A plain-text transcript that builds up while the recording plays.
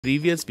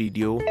Previous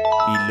video,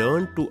 we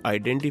learned to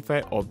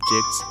identify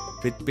objects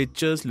with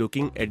pictures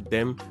looking at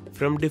them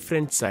from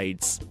different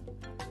sides.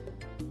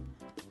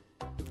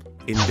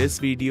 In this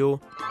video,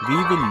 we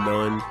will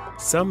learn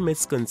some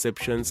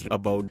misconceptions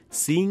about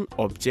seeing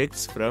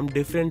objects from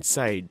different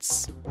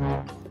sides.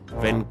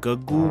 When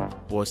Gaggu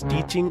was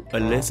teaching a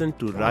lesson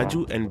to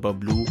Raju and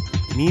Bablu,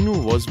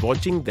 Meenu was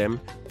watching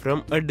them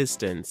from a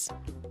distance.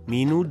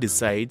 Meenu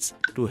decides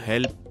to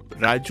help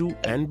Raju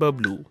and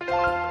Bablu.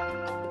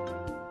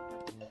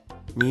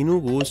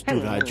 Meenu goes to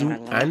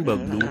Raju and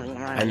Bablu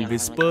and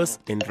whispers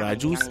in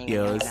Raju's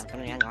ears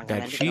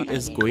that she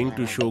is going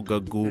to show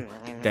Gaggu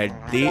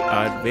that they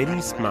are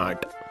very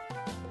smart.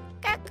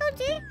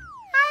 Gagguji,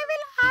 I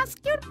will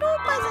ask you 2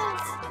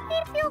 puzzles.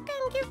 If you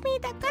can give me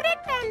the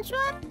correct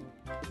answer,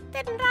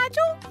 then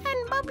Raju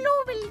and Bablu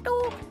will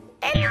do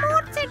 10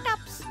 more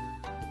sit-ups.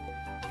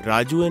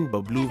 Raju and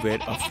Bablu were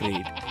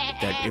afraid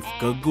that if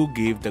Gaggu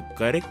gave the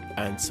correct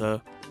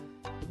answer,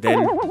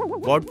 then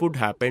what would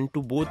happen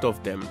to both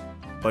of them?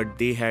 But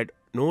they had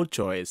no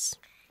choice.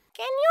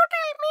 Can you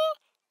tell me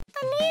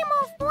the name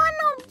of one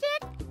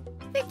object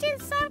which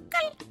is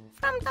circle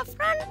from the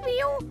front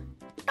view,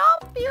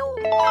 top view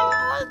and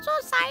also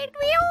side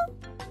view?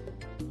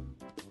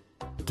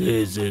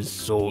 This is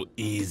so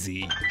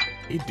easy.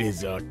 It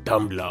is a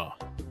tumbler.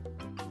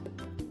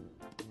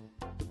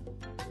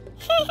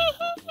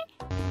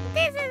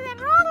 This is a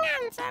wrong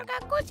answer,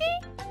 Gagguji.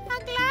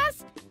 A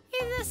glass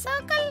is a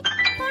circle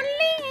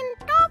only in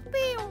top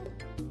view.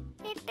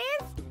 It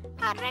is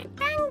a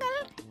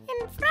rectangle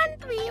in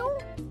front view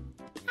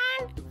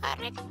and a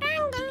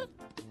rectangle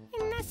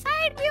in the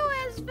side view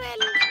as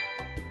well.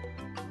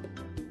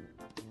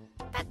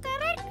 The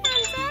correct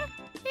answer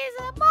is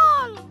a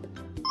ball.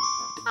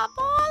 A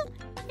ball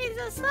is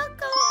a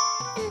circle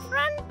in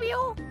front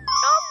view,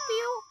 top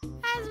view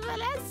as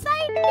well as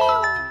side view.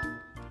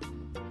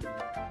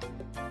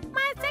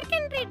 My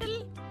second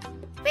riddle.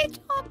 Which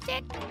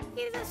object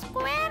is a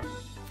square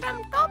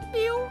from top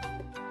view,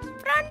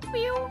 front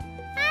view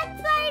and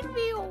side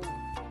view?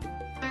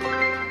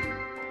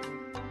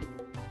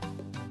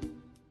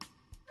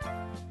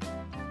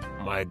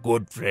 My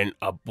good friend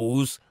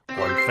Apu's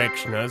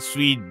confectioner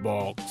sweet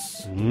box.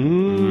 This is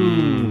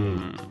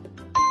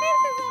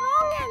a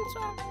wrong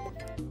answer.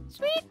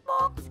 Sweet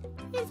box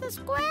is a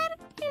square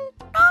in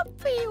top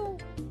view.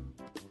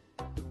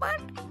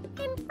 But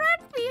in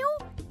front view,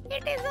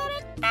 it is a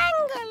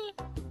rectangle.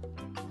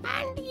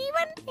 And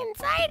even in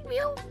side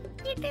view,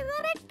 it is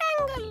a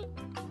rectangle.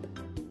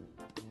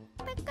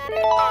 The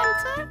correct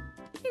answer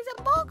is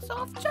a box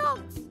of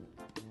chalks.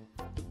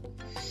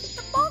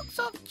 The box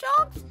of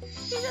chalks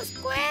is a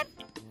square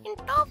in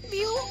top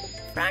view,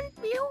 front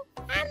view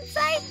and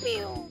side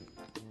view.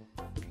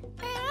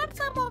 There are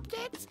some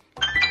objects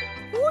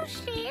whose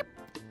shape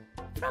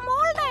from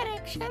all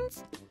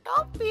directions,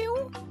 top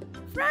view,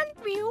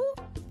 front view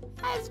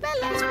as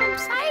well as from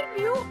side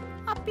view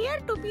appear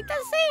to be the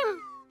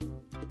same.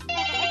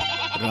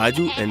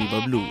 Raju and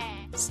Bablu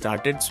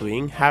started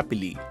swaying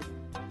happily.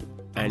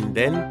 And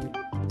then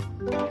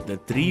the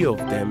 3 of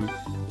them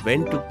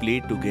went to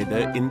play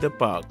together in the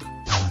park.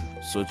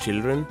 So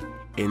children,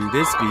 in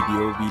this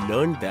video we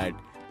learned that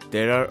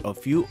there are a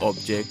few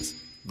objects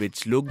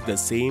which look the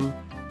same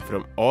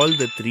from all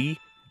the 3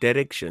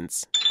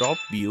 directions: top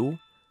view,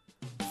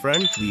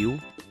 front view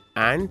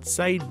and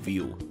side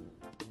view.